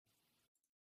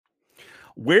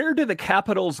Where do the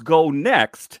Capitals go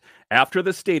next after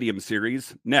the Stadium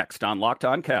Series? Next on Locked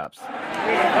On Caps.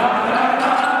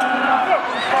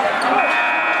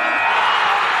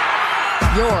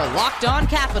 Your Locked On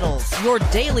Capitals, your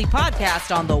daily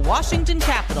podcast on the Washington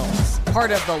Capitals.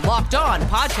 Part of the Locked On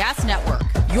Podcast Network,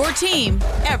 your team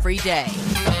every day.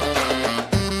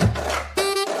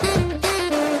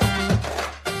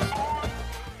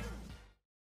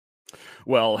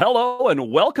 Well, hello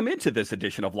and welcome into this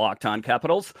edition of Locked On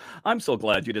Capitals. I'm so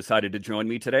glad you decided to join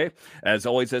me today. As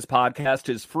always, this podcast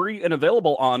is free and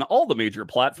available on all the major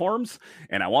platforms.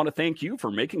 And I want to thank you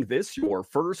for making this your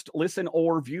first listen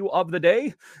or view of the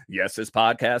day. Yes, this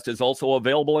podcast is also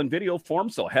available in video form,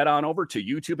 so head on over to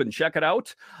YouTube and check it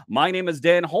out. My name is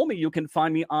Dan Holme. You can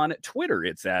find me on Twitter.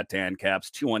 It's at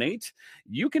DanCaps218.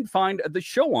 You can find the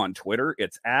show on Twitter.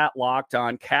 It's at Locked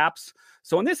On Caps.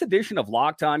 So in this edition of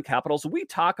Locked On Capitals, we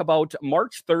talk about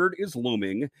March 3rd is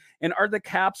looming, and are the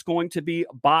Caps going to be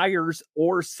buyers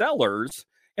or sellers?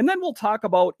 And then we'll talk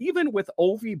about, even with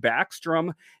Ovi,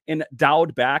 Backstrom, and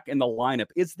Dowd back in the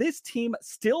lineup, is this team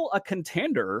still a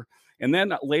contender? And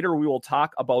then later we will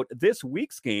talk about this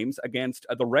week's games against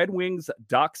the Red Wings,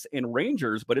 Ducks, and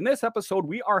Rangers. But in this episode,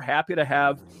 we are happy to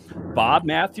have Bob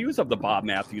Matthews of the Bob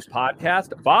Matthews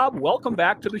Podcast. Bob, welcome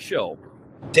back to the show.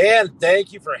 Dan,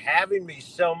 thank you for having me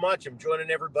so much. I'm joining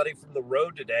everybody from the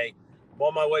road today. I'm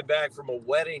on my way back from a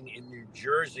wedding in New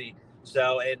Jersey.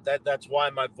 So, and that's why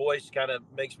my voice kind of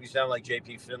makes me sound like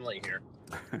JP Finley here.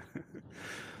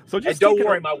 So just don't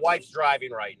worry, my wife's driving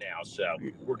right now, so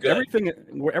we're good.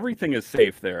 Everything is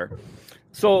safe there.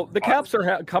 So the Caps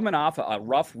are coming off a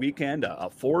rough weekend,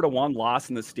 a 4-1 loss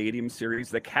in the Stadium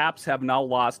Series. The Caps have now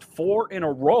lost 4 in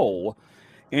a row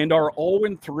and are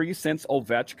 0-3 since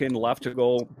Ovechkin left to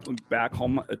go back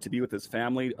home to be with his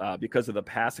family because of the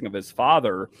passing of his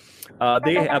father.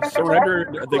 They have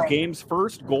surrendered the game's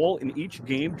first goal in each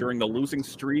game during the losing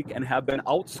streak and have been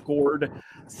outscored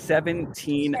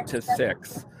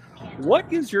 17-6.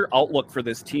 What is your outlook for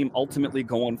this team ultimately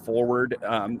going forward?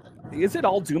 Is it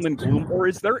all doom and gloom, or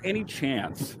is there any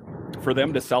chance for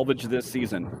them to salvage this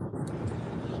season?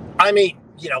 I mean,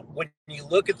 you know, when you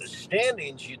look at the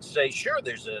standings, you'd say, sure,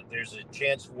 there's a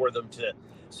chance for them to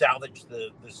salvage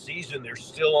the season. They're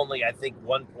still only, I think,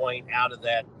 1 point out of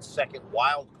that second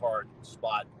wild card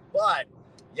spot. But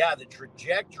yeah, the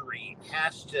trajectory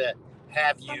has to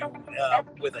have you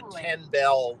with a 10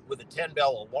 bell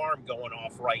alarm going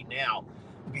off right now,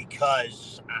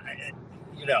 because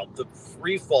you know, the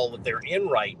free fall that they're in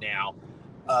right now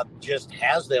just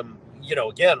has them, you know,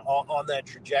 again, on that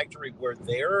trajectory where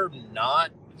they're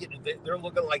not, you know, they're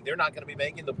looking like they're not going to be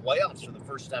making the playoffs for the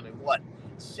first time in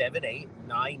 7, 8,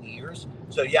 9 years.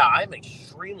 So yeah, I'm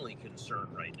extremely concerned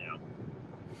right now.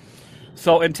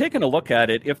 So, and taking a look at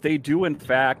it, if they do in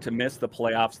fact miss the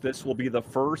playoffs, this will be the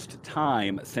first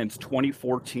time since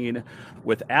 2014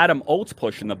 with Adam Oates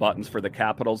pushing the buttons for the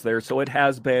Capitals there. So it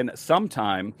has been some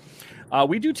time.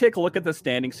 We do take a look at the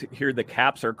standings here. The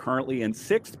Caps are currently in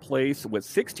 6th place with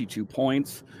 62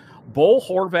 points. Bo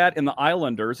Horvat and the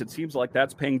Islanders, it seems like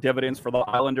that's paying dividends for the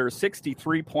Islanders,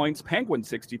 63 points, Penguins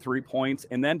 63 points,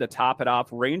 and then to top it off,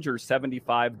 Rangers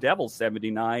 75, Devils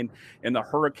 79, and the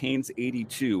Hurricanes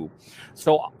 82.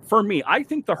 So for me, I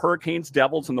think the Hurricanes,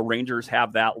 Devils, and the Rangers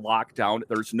have that locked down.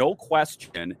 There's no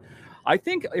question. I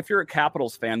think if you're a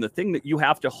Capitals fan, the thing that you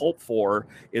have to hope for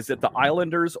is that the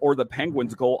Islanders or the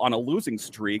Penguins go on a losing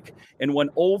streak. And when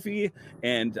Ovi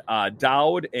and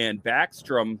Dowd and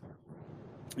Backstrom,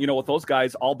 you know, with those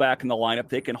guys all back in the lineup,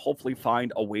 they can hopefully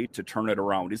find a way to turn it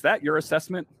around. Is that your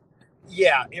assessment?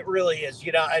 Yeah, it really is.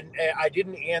 You know, and I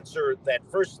didn't answer that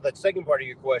second part of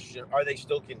your question. Are they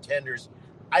still contenders?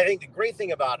 I think the great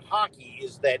thing about hockey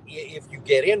is that if you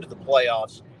get into the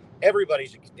playoffs,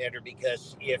 everybody's a contender,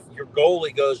 because if your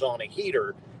goalie goes on a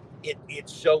heater, it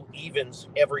so evens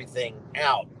everything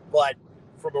out. But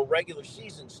from a regular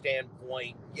season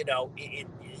standpoint, you know,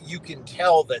 you can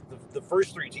tell that the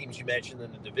first 3 teams you mentioned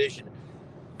in the division,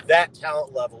 that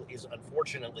talent level is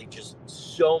unfortunately just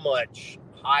so much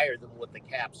higher than what the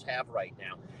Caps have right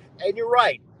now. And you're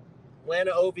right. When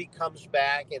Ovi comes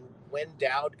back and when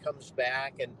Dowd comes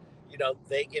back and, you know,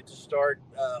 they get to start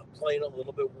playing a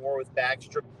little bit more with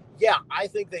Backstrom, yeah, I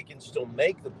think they can still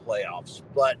make the playoffs.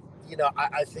 But, you know,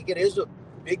 I think it is a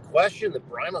big question that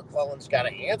Brian McClellan's got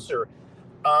to answer.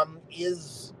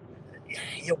 Is,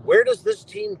 you know, where does this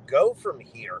team go from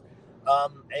here?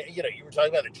 You know, you were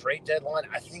talking about the trade deadline.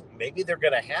 I think maybe they're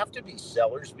going to have to be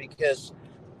sellers, because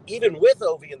even with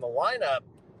Ovi in the lineup,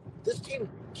 this team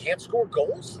can't score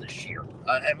goals this year.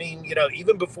 I mean, you know,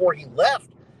 even before he left,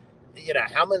 you know,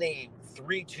 how many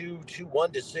 3-2,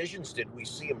 2-1 decisions did we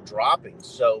see him dropping?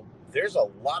 So there's a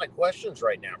lot of questions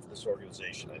right now for this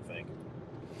organization, I think.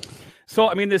 So,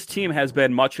 I mean, this team has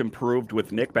been much improved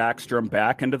with Nick Backstrom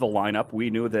back into the lineup. We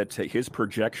knew that his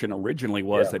projection originally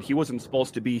was that he wasn't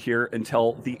supposed to be here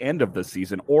until the end of the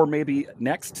season or maybe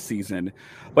next season.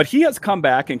 But he has come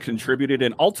back and contributed,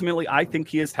 and ultimately I think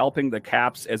he is helping the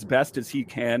Caps as best as he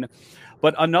can.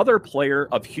 But another player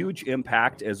of huge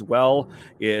impact as well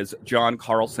is John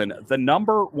Carlson, the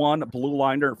number one blue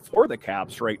liner for the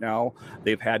Caps right now.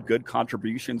 They've had good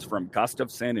contributions from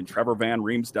Gustafsson and Trevor Van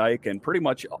Riemsdyk and pretty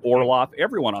much Orlov,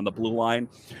 everyone on the blue line.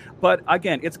 But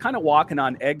again, it's kind of walking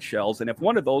on eggshells. And if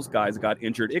one of those guys got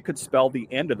injured, it could spell the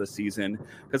end of the season.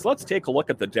 Because let's take a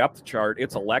look at the depth chart.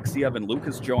 It's Alexiev and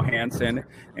Lucas Johansson.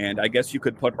 And I guess you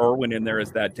could put Irwin in there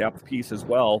as that depth piece as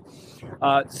well.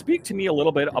 Speak to me a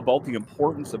little bit about the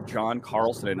importance of John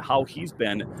Carlson and how it's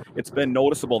been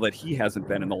noticeable that he hasn't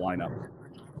been in the lineup.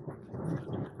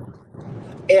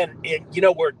 And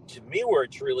where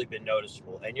it's really been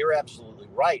noticeable, and you're absolutely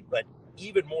right, but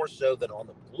even more so than on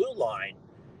the blue line,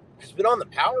 has been on the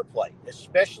power play,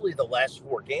 especially the last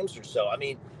 4 games or so. I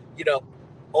mean,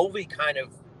 Ovi kind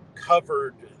of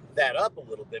covered that up a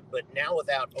little bit, but now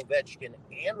without Ovechkin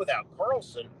and without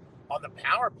Carlson on the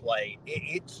power play,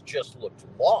 it's just looked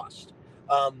lost.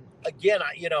 Again,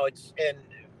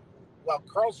 while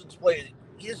Carlson's play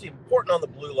is important on the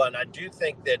blue line, I do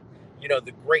think that,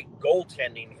 the great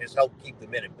goaltending has helped keep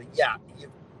them in it. But yeah,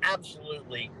 you've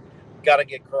absolutely got to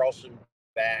get Carlson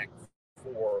back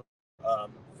for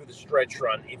the stretch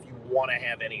run if you want to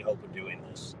have any hope of doing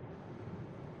this.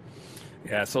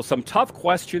 Yeah, so some tough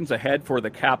questions ahead for the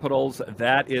Capitals,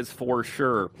 that is for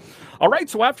sure. All right,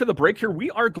 so after the break here, we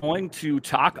are going to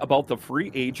talk about the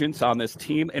free agents on this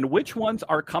team and which ones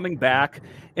are coming back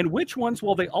and which ones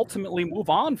will they ultimately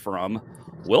move on from.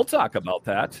 We'll talk about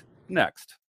that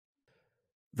next.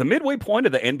 The midway point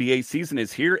of the NBA season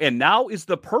is here, and now is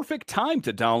the perfect time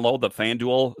to download the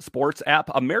FanDuel Sports app,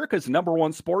 America's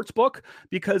 #1 sports book,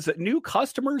 because new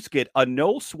customers get a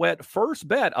no-sweat first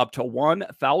bet up to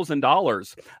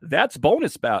 $1,000. That's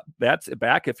bonus bet. That's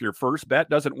back if your first bet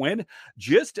doesn't win.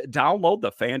 Just download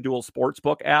the FanDuel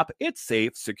Sportsbook app. It's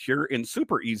safe, secure, and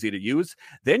super easy to use.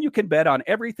 Then you can bet on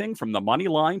everything from the money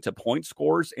line to point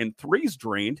scores and threes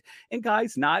drained. And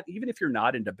guys, even if you're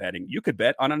not into betting, you could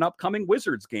bet on an upcoming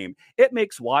Wizards game. It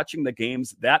makes watching the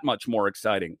games that much more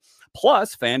exciting.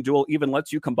 Plus, FanDuel even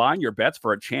lets you combine your bets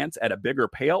for a chance at a bigger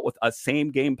payout with a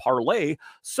same-game parlay.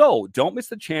 So don't miss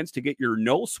the chance to get your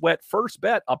no-sweat first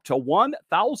bet up to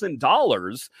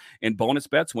 $1,000 in bonus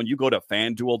bets when you go to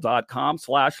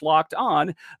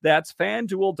FanDuel.com/locked-on. That's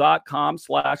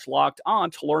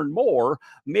FanDuel.com/locked-on to learn more.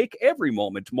 Make every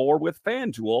moment more with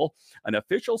FanDuel, an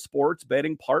official sports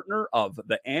betting partner of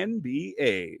the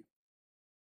NBA.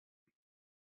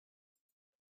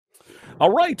 All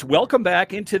right, welcome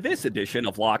back into this edition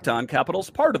of Locked On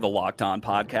Capitals, part of the Locked On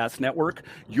Podcast Network,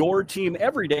 your team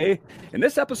every day. In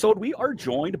this episode, we are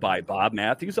joined by Bob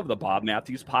Matthews of the Bob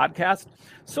Matthews Podcast.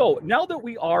 So now that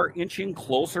we are inching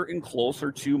closer and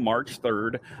closer to March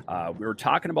 3rd, we were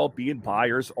talking about being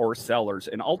buyers or sellers,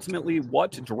 and ultimately,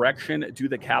 what direction do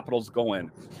the Capitals go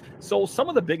in? So some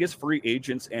of the biggest free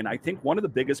agents, and I think one of the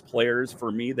biggest players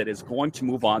for me that is going to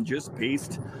move on just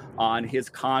based on his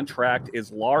contract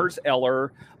is Lars Eller.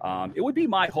 It would be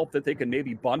my hope that they can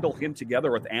maybe bundle him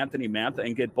together with Anthony Mantha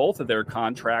and get both of their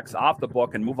contracts off the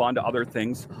book and move on to other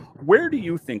things. Where do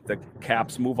you think the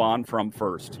Caps move on from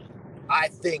first? I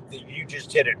think that you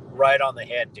just hit it right on the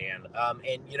head, Dan.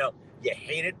 And, you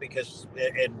hate it because,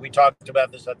 and we talked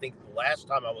about this, I think, the last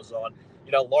time I was on,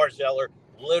 Lars Eller,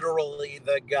 literally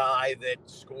the guy that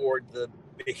scored the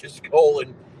biggest goal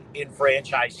in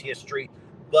franchise history.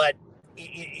 But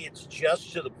it's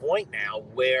just to the point now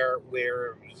where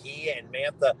he and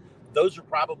Mantha, those are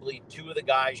probably two of the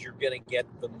guys you're going to get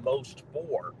the most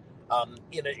for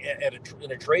in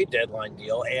a trade deadline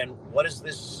deal. And what does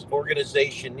this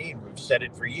organization need? We've said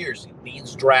it for years. It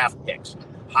needs draft picks,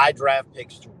 high draft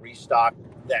picks to restock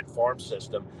that farm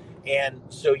system. And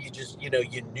so you just, you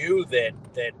knew that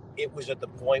it was at the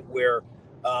point where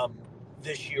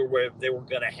this year where they were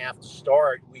going to have to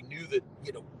start. We knew that,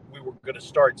 we were going to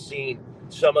start seeing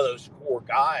some of those core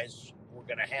guys were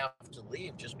going to have to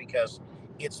leave just because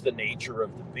it's the nature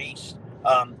of the beast.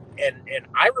 And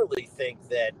I really think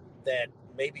that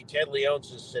maybe Ted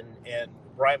Leonsis and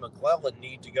Brian McClellan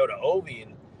need to go to Ovi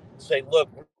and say, look,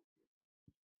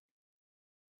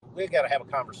 we've got to have a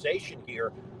conversation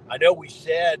here. I know we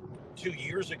said 2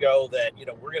 years ago that,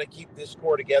 we're going to keep this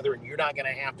core together and you're not going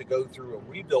to have to go through a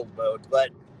rebuild mode.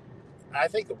 But I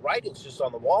think the writing's just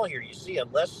on the wall here. You see,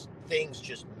 unless things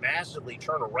just massively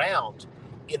turn around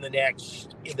in the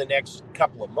next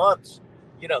couple of months,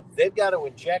 they've got to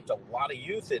inject a lot of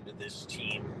youth into this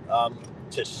team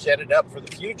to set it up for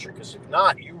the future. Because if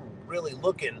not, you're really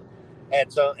looking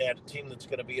at a team that's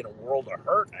going to be in a world of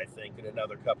hurt, I think, in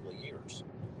another couple of years.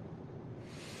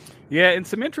 Yeah, and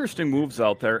some interesting moves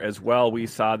out there as well. We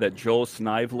saw that Joe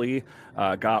Snively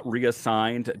got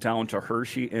reassigned down to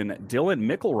Hershey, and Dylan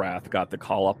McElrath got the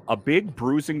call-up, a big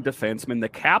bruising defenseman, the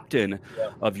captain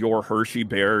of your Hershey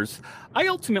Bears. I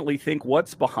ultimately think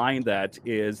what's behind that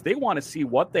is they want to see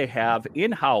what they have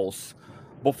in-house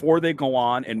before they go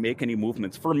on and make any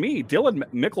movements. For me, Dylan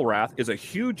McElrath is a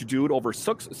huge dude, over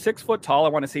 6 foot tall. I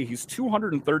want to say he's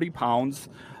 230 pounds.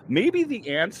 Maybe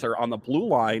the answer on the blue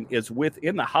line is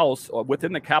within the house,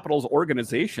 within the Capitals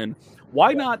organization.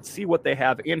 Why not see what they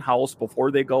have in-house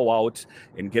before they go out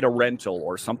and get a rental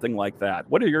or something like that?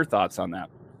 What are your thoughts on that?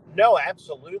 No,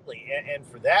 absolutely. And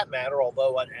for that matter,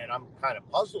 although, and I'm kind of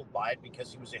puzzled by it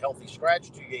because he was a healthy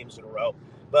scratch 2 games in a row,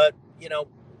 but,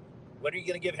 when are you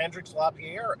going to give Hendrix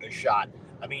Lapierre a shot?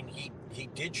 I mean, he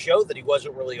did show that he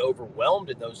wasn't really overwhelmed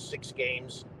in those 6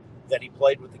 games that he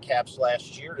played with the Caps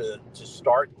last year to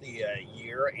start the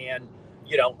year. And,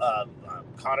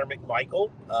 Connor McMichael,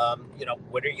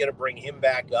 when are you going to bring him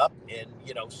back up and,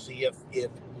 see if you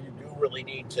do really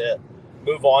need to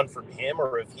move on from him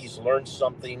or if he's learned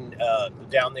something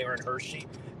down there in Hershey.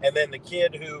 And then the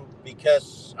kid who,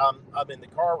 because I'm in the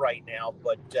car right now,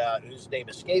 but whose name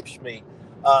escapes me,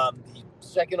 the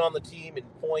second on the team in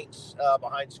points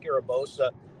behind Scarabosa.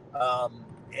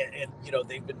 And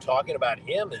they've been talking about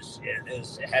him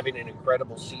as having an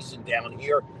incredible season down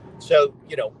here. So,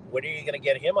 when are you going to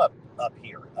get him up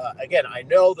here? Again, I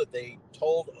know that they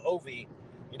told Ovi,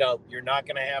 you're not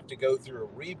going to have to go through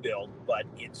a rebuild, but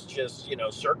it's just,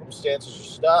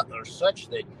 circumstances are such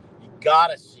that you got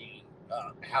to see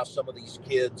how some of these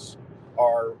kids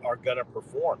are going to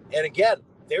perform. And again,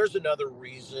 there's another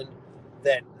reason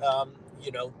that,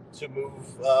 to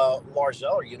move Lars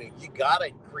Eller, you got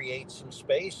to create some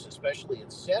space, especially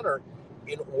at center,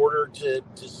 in order to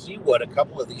see what a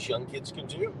couple of these young kids can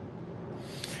do.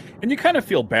 And you kind of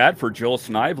feel bad for Joe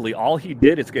Snively. All he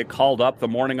did is get called up the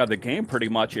morning of the game pretty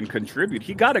much and contribute.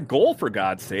 He got a goal, for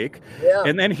God's sake. Yeah.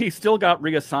 And then he still got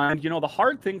reassigned. The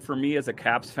hard thing for me as a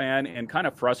Caps fan and kind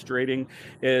of frustrating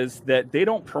is that they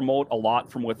don't promote a lot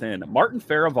from within. Martin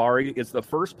Fehérváry is the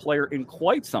first player in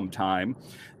quite some time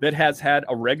that has had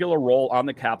a regular role on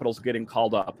the Capitals getting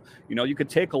called up. You could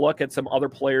take a look at some other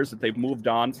players that they've moved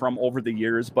on from over the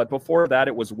years, but before that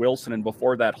it was Wilson, and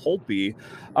before that Holtby.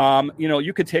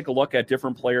 You could take a look at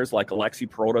different players like Alexi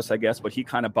Protas, I guess, but he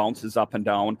kind of bounces up and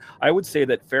down. I would say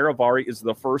that Fehérváry is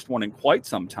the first one in quite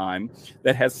some time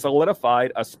that has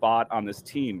solidified a spot on this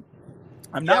team.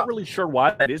 I'm not really sure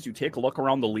why that is. You take a look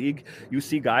around the league, you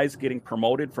see guys getting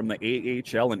promoted from the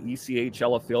AHL and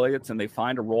ECHL affiliates, and they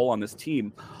find a role on this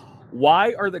team.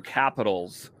 Why are the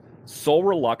Capitals so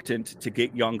reluctant to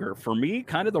get younger? For me,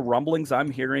 kind of the rumblings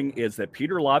I'm hearing is that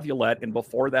Peter Laviolette and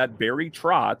before that Barry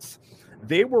Trotz,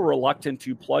 they were reluctant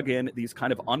to plug in these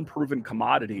kind of unproven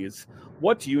commodities.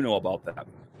 What do you know about that?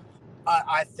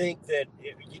 I think that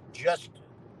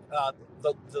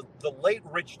the late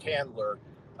Rich Tandler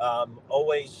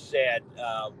always said,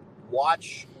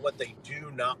 watch what they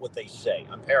do, not what they say.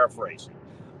 I'm paraphrasing.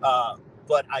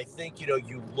 But I think,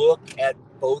 you look at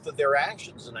both of their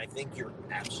actions, and I think you're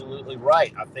absolutely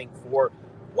right. I think for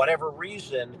whatever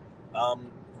reason,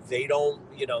 they don't,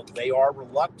 they are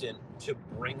reluctant to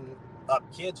bring up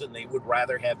kids, and they would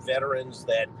rather have veterans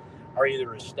that are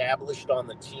either established on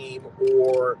the team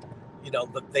or,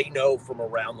 that they know from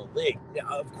around the league.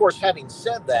 Now, of course, having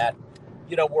said that,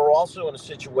 we're also in a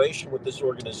situation with this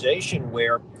organization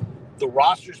where the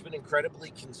roster's been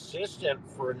incredibly consistent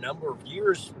for a number of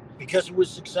years because it was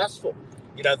successful.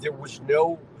 There was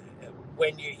no,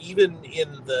 when you, even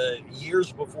in the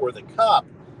years before the Cup,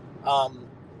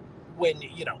 when,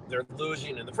 they're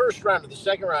losing in the first round or the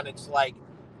second round, it's like,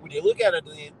 when you look at it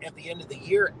at the end of the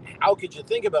year, how could you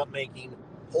think about making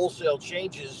wholesale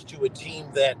changes to a team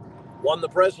that won the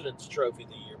President's Trophy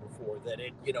the year before, that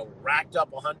it, racked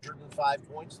up 105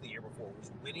 points the year before,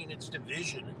 was winning its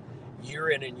division year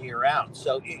in and year out.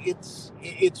 So it's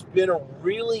been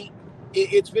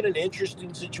an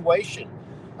interesting situation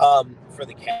for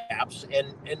the Caps,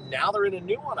 and now they're in a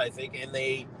new one, I think, and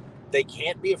they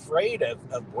can't be afraid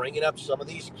of bringing up some of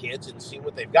these kids and seeing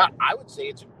what they've got. I would say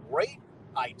it's a great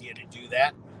idea to do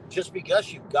that, just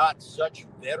because you've got such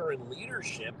veteran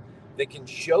leadership that can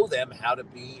show them how to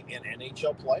be an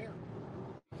NHL player.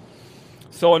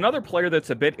 So another player that's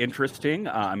a bit interesting,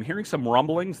 I'm hearing some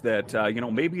rumblings that,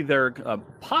 maybe there's a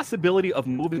possibility of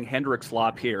moving Hendrix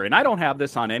Lapierre. And I don't have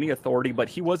this on any authority, but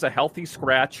he was a healthy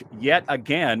scratch yet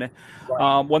again.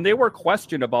 Right. When they were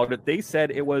questioned about it, they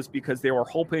said it was because they were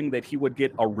hoping that he would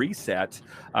get a reset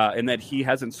and that he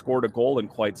hasn't scored a goal in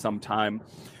quite some time.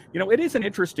 It is an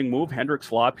interesting move,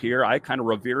 Hendrix Lapierre. I kind of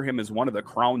revere him as one of the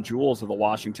crown jewels of the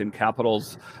Washington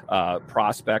Capitals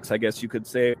prospects, I guess you could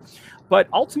say. But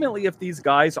ultimately, if these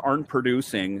guys aren't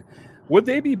producing, would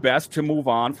they be best to move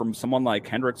on from someone like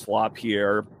Hendrix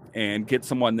Lapierre and get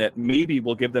someone that maybe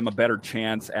will give them a better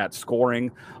chance at scoring?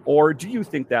 Or do you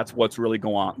think that's what's really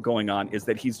going on, is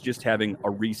that he's just having a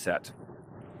reset?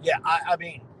 Yeah, I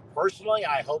mean, personally,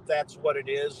 I hope that's what it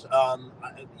is.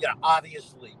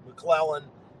 Obviously, McClellan,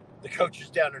 the coaches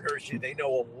down in Hershey, they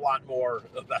know a lot more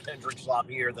about Hendrix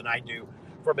Lapierre than I do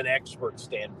from an expert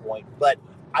standpoint. But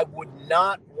I would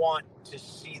not want to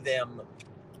see them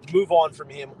move on from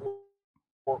him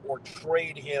or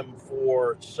trade him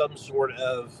for some sort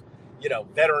of,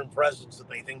 veteran presence that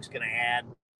they think is going to add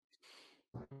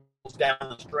down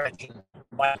the stretch and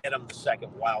might get him the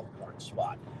second wild card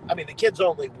spot. I mean, the kid's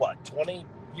only, 20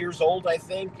 years old, I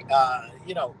think.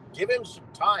 Give him some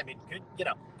time. It could,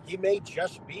 he may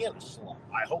just be in a slump.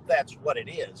 I hope that's what it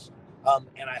is.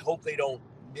 And I hope they don't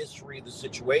misread the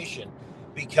situation.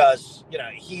 Because,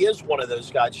 he is one of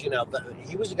those guys, he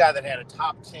was a guy that had a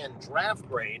top 10 draft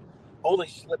grade, only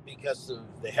slipped because of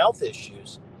the health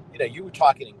issues. You were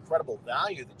talking incredible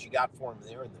value that you got for him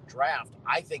there in the draft.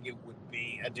 I think it would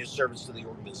be a disservice to the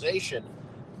organization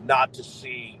not to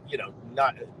see,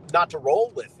 not to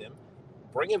roll with him,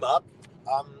 bring him up,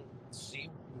 see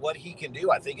what he can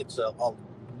do. I think it's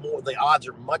the odds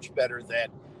are much better that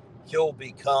he'll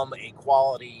become a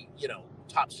quality,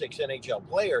 top 6 NHL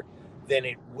player than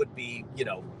it would be,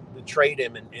 to trade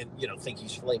him and think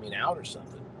he's flaming out or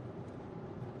something.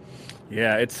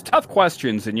 Yeah, it's tough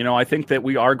questions. And, I think that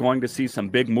we are going to see some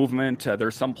big movement.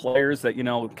 There's some players that,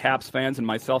 Caps fans and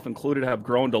myself included have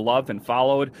grown to love and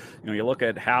followed. You look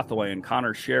at Hathaway and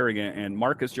Connor Sheary and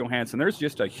Marcus Johansson. There's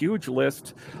just a huge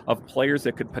list of players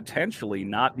that could potentially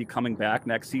not be coming back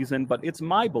next season. But it's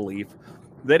my belief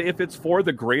that if it's for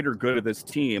the greater good of this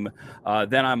team,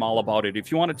 then I'm all about it.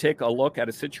 If you want to take a look at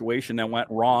a situation that went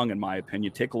wrong, in my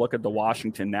opinion, take a look at the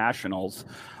Washington Nationals,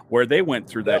 where they went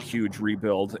through that huge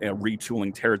rebuild and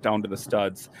retooling, tear it down to the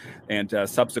studs. And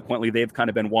subsequently, they've kind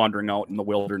of been wandering out in the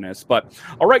wilderness. But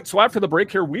all right, so after the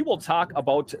break here, we will talk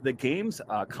about the games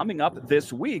coming up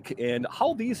this week and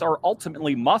how these are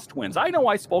ultimately must-wins. I know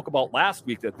I spoke about last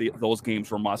week that those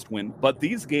games were must-win, but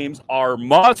these games are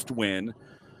must-win.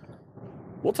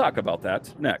 We'll talk about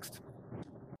that next.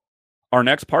 Our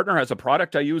next partner has a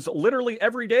product I use literally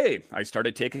every day. I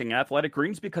started taking Athletic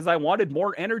Greens because I wanted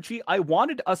more energy. I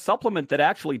wanted a supplement that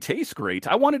actually tastes great.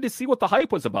 I wanted to see what the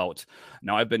hype was about.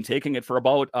 Now I've been taking it for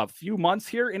about a few months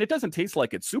here, and it doesn't taste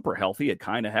like it's super healthy. It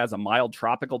kind of has a mild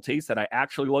tropical taste that I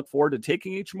actually look forward to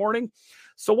taking each morning.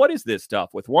 So what is this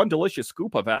stuff? With one delicious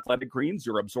scoop of Athletic Greens,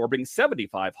 you're absorbing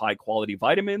 75 high-quality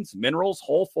vitamins, minerals,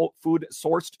 whole food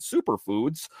sourced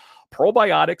superfoods,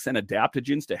 probiotics, and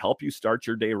adaptogens to help you start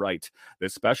your day right.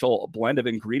 This special blend of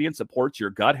ingredients supports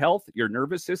your gut health, your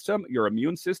nervous system, your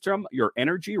immune system, your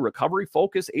energy, recovery,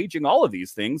 focus, aging, all of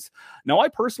these things. Now, I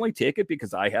personally take it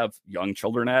because I have young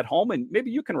children at home, and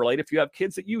maybe you can relate if you have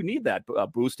kids that you need that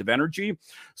boost of energy.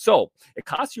 So it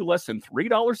costs you less than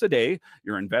 $3 a day.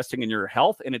 You're investing in your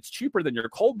health, and it's cheaper than your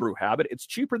cold brew habit. It's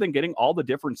cheaper than getting all the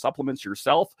different supplements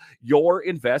yourself. You're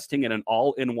investing in an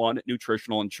all-in-one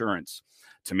nutritional insurance.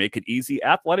 To make it easy,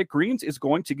 Athletic Greens is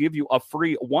going to give you a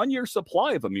free 1-year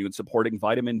supply of immune-supporting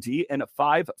vitamin D and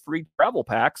 5 free travel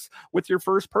packs with your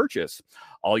first purchase.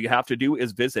 All you have to do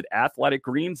is visit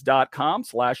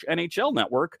athleticgreens.com/NHL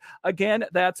Network. Again,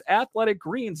 that's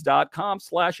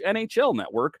athleticgreens.com/NHL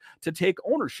Network to take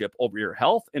ownership over your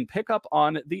health and pick up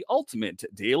on the ultimate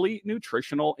daily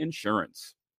nutritional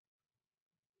insurance.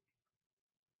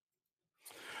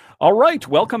 All right,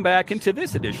 welcome back into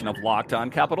this edition of Locked On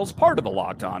Capitals, part of the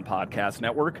Locked On Podcast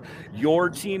Network, your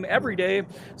team every day.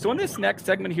 So in this next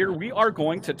segment here, we are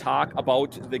going to talk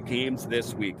about the games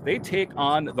this week. They take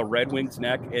on the Red Wings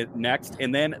next,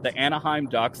 and then the Anaheim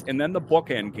Ducks, and then the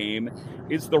bookend game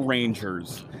is the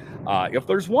Rangers. If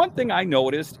there's one thing I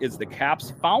noticed is the Caps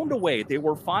found a way. They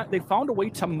found a way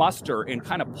to muster and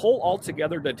kind of pull all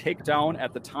together to take down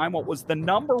at the time what was the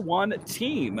number one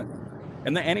team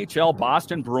in the NHL,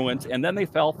 Boston Bruins, and then they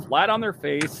fell flat on their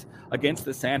face against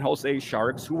the San Jose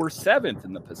Sharks, who were 7th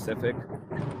in the Pacific.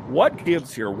 What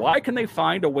gives here? Why can they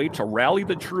find a way to rally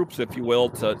the troops, if you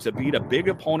will, to beat a big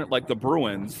opponent like the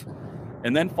Bruins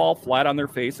and then fall flat on their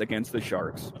face against the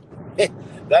Sharks? I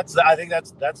think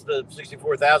that's the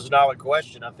 $64,000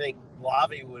 question. I think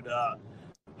Lavi would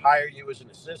hire you as an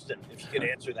assistant if you could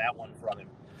answer that one from him.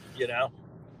 You know.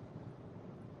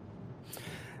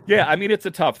 Yeah, I mean, it's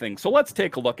a tough thing. So let's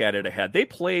take a look at it ahead. They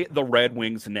play the Red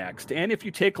Wings next. And if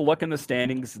you take a look in the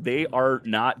standings, they are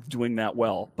not doing that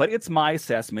well. But it's my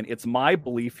assessment, it's my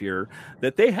belief here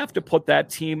that they have to put that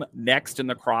team next in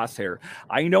the crosshair.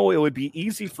 I know it would be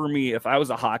easy for me if I was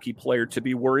a hockey player to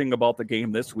be worrying about the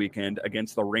game this weekend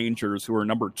against the Rangers, who are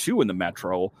number 2 in the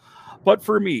Metro. But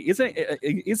for me,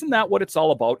 isn't that what it's all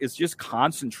about? Is just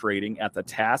concentrating at the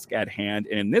task at hand.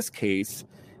 And in this case,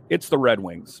 it's the Red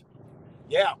Wings.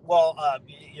 Yeah, well,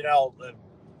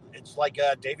 it's like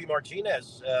Davey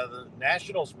Martinez, the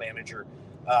Nationals manager,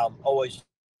 always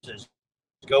says,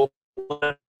 go.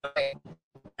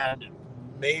 And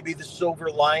maybe the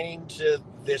silver lining to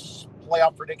this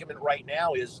playoff predicament right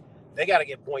now is they got to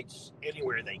get points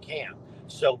anywhere they can.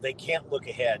 So they can't look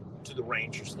ahead to the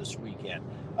Rangers this weekend.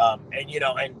 And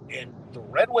the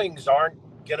Red Wings aren't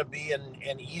going to be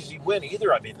an easy win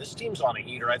either. I mean, this team's on a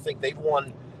heater. I think they've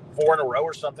won 4 in a row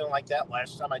or something like that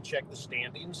last time I checked the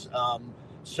standings.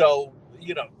 So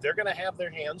they're going to have their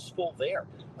hands full there.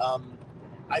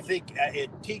 I think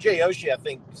TJ Oshie, I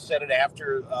think, said it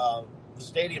after the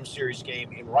Stadium Series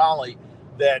game in Raleigh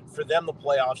that for them the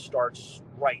playoff starts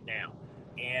right now.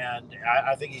 And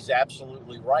I think he's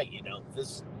absolutely right.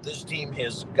 This team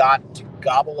has got to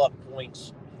gobble up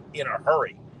points in a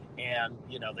hurry. And,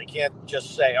 they can't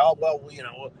just say, oh, well,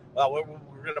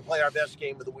 we're going to play our best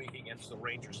game of the week against the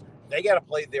Rangers. They got to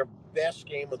play their best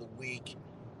game of the week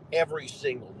every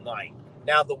single night.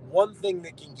 Now, the one thing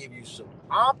that can give you some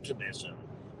optimism,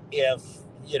 if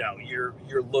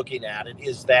you're looking at it,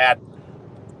 is that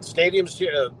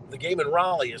the game in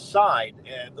Raleigh aside,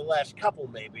 and the last couple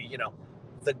maybe,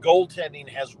 the goaltending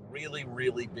has really,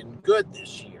 really been good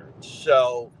this year.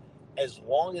 So as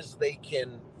long as they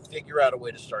can figure out a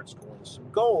way to start scoring some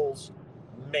goals,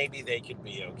 maybe they could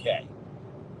be okay.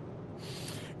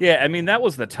 Yeah, I mean, that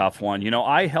was the tough one.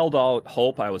 I held out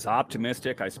hope. I was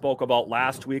optimistic. I spoke about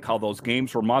last week how those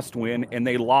games were must win, and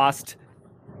they lost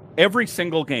every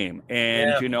single game.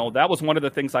 And, that was one of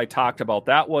the things I talked about.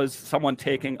 That was someone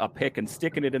taking a pick and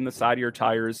sticking it in the side of your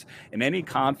tires, and any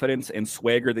confidence and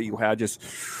swagger that you had just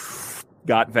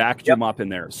got vacuum up in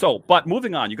there. So, but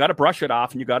moving on, you got to brush it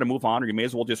off and you got to move on, or you may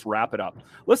as well just wrap it up.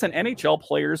 Listen, NHL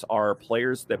players are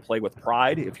players that play with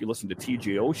pride. If you listen to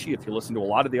TJ Oshie, if you listen to a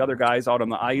lot of the other guys out on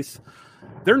the ice,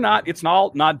 it's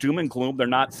not doom and gloom. They're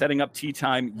not setting up tea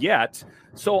time yet.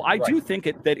 So I do think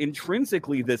that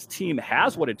intrinsically this team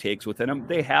has what it takes within them.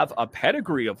 They have a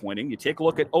pedigree of winning. You take a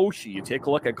look at Oshie, you take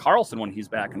a look at Carlson when he's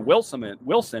back, and Wilson and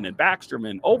Backstrom,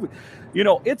 and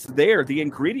it's there. The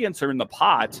ingredients are in the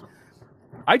pot.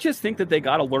 I just think that they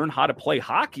got to learn how to play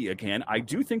hockey again. I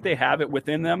do think they have it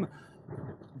within them.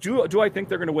 Do I think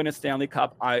they're going to win a Stanley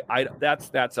Cup?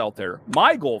 That's out there.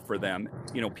 My goal for them,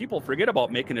 people forget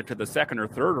about making it to the second or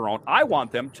third round. I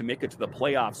want them to make it to the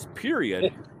playoffs,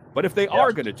 period. But if they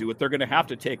are going to do it, they're going to have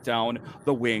to take down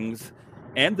the Wings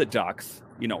and the Ducks.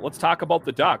 Let's talk about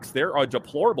the Ducks. They're a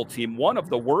deplorable team, one of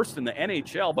the worst in the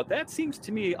NHL, but that seems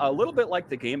to me a little bit like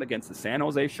the game against the San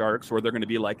Jose Sharks, where they're going to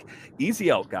be like,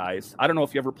 easy out, guys. I don't know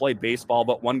if you ever played baseball,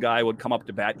 but one guy would come up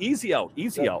to bat, easy out,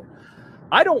 easy out.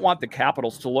 I don't want the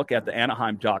Capitals to look at the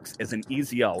Anaheim Ducks as an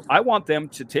easy out. I want them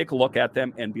to take a look at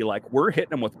them and be like, we're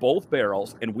hitting them with both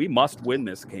barrels, and we must win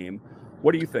this game.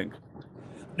 What do you think?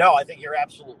 No, I think you're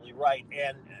absolutely right.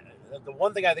 And the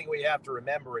one thing I think we have to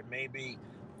remember, and maybe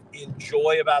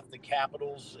enjoy about the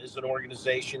Capitals as an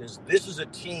organization, is this is a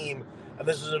team and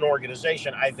this is an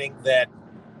organization I think that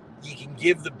you can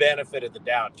give the benefit of the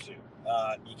doubt to.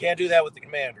 You can't do that with the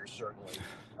Commanders, certainly.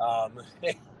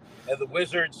 And the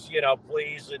Wizards,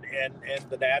 please, and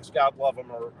the Nats, God love them,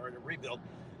 are in a rebuild.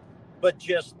 But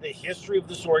just the history of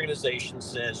this organization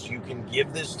says you can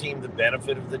give this team the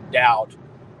benefit of the doubt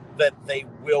that they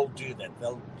will do that.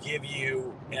 They'll give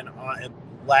you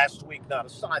last week, not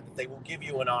aside, that they will give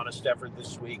you an honest effort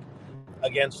this week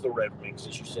against the Red Wings,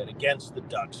 as you said, against the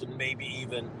Ducks, and maybe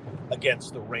even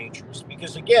against the Rangers.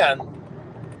 Because, again,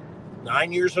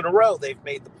 9 years in a row, they've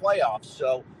made the playoffs.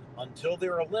 So until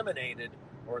they're eliminated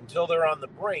or until they're on the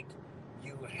brink,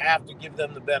 you have to give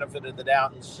them the benefit of the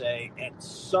doubt and say at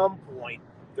some point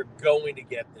they're going to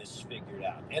get this figured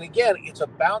out. And, again, it's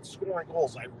about scoring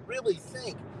goals. I really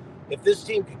think if this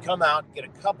team could come out and get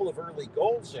a couple of early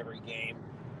goals every game,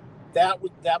 that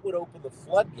would open the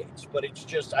floodgates. But it's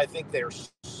just, I think they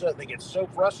get so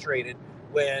frustrated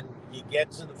when you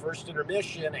get to the first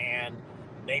intermission and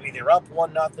maybe they're up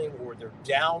 1-0 or they're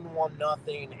down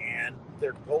 1-0, and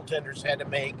their goaltenders had to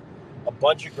make a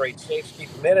bunch of great saves, keep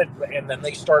them in it, and then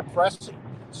they start pressing.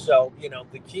 So,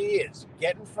 the key is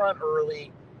get in front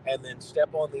early and then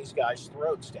step on these guys'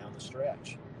 throats down the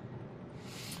stretch.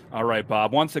 All right,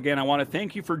 Bob. Once again, I want to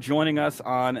thank you for joining us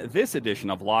on this edition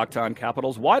of Locked On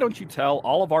Capitals. Why don't you tell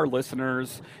all of our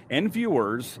listeners and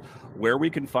viewers where we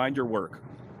can find your work?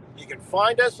 You can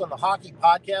find us on the Hockey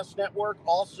Podcast Network.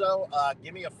 Also,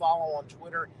 give me a follow on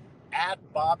Twitter at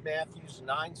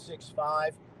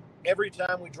BobMatthews965. Every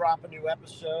time we drop a new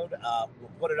episode,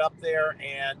 we'll put it up there.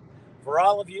 And for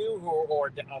all of you who are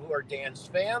Dan's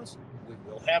fans, we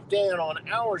will have Dan on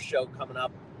our show coming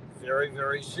up very,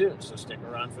 very soon. So stick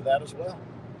around for that as well.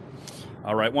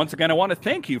 All right. Once again, I want to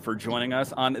thank you for joining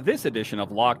us on this edition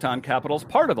of Locked On Capitals,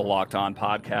 part of the Locked On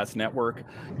Podcast Network,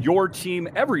 your team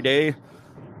every day.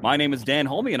 My name is Dan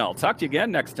Holme, and I'll talk to you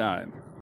again next time.